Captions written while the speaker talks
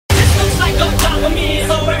a job for me.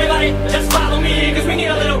 So everybody just follow me, cause we need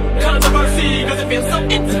a little controversy, cause it feels so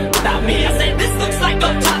empty without me. I said this looks like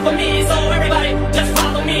a job for me. So everybody just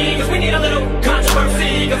follow me, cause we need a little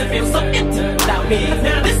controversy, cause it feels so empty without me.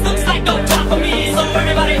 Now this looks like a job for me. So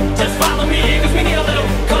everybody just follow me, cause we need a little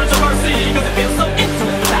controversy, cause it feels so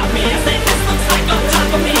empty without me. I said this looks like a job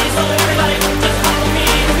for me. So everybody just follow me,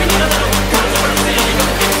 cause we need a little controversy, cause it feels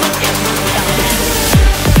so empty without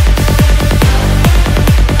me.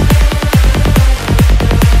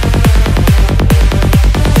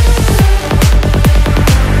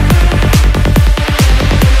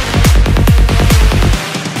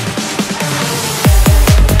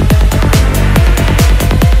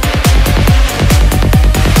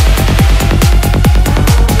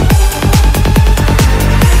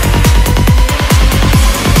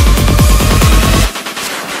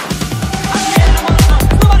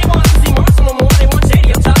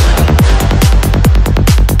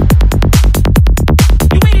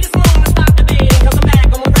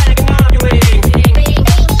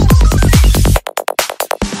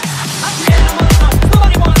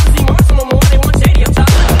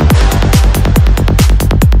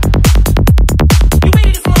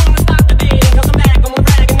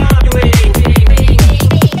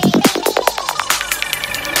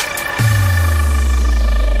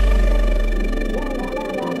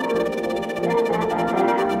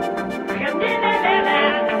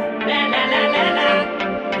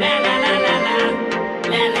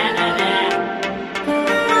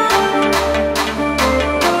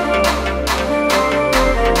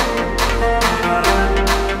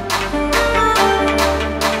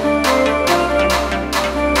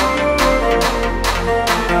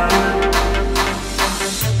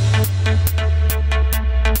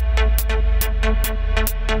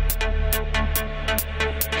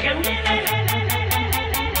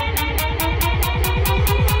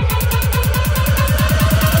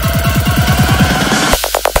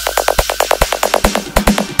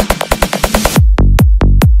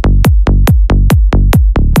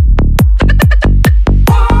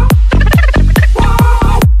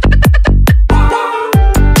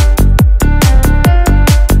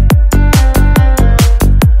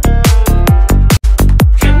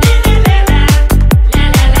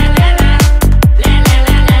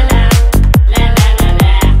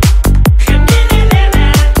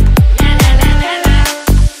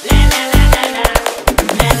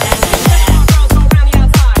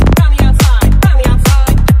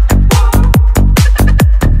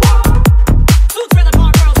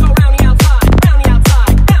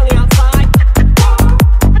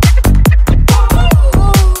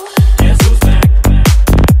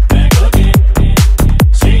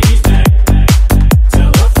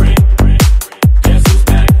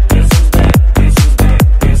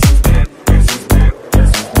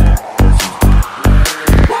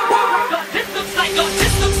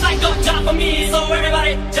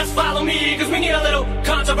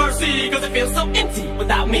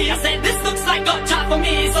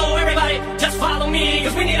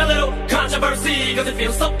 Cause it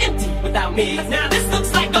feels so empty without me. Now this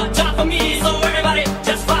looks like a job for me.